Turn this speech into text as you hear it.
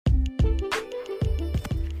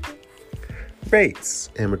rates,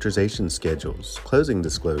 amortization schedules, closing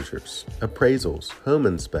disclosures, appraisals, home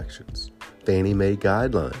inspections, Fannie Mae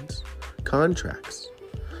guidelines, contracts,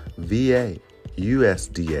 VA,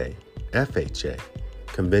 USDA, FHA,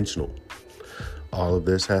 conventional. All of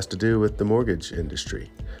this has to do with the mortgage industry.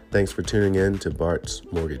 Thanks for tuning in to Bart's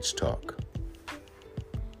Mortgage Talk.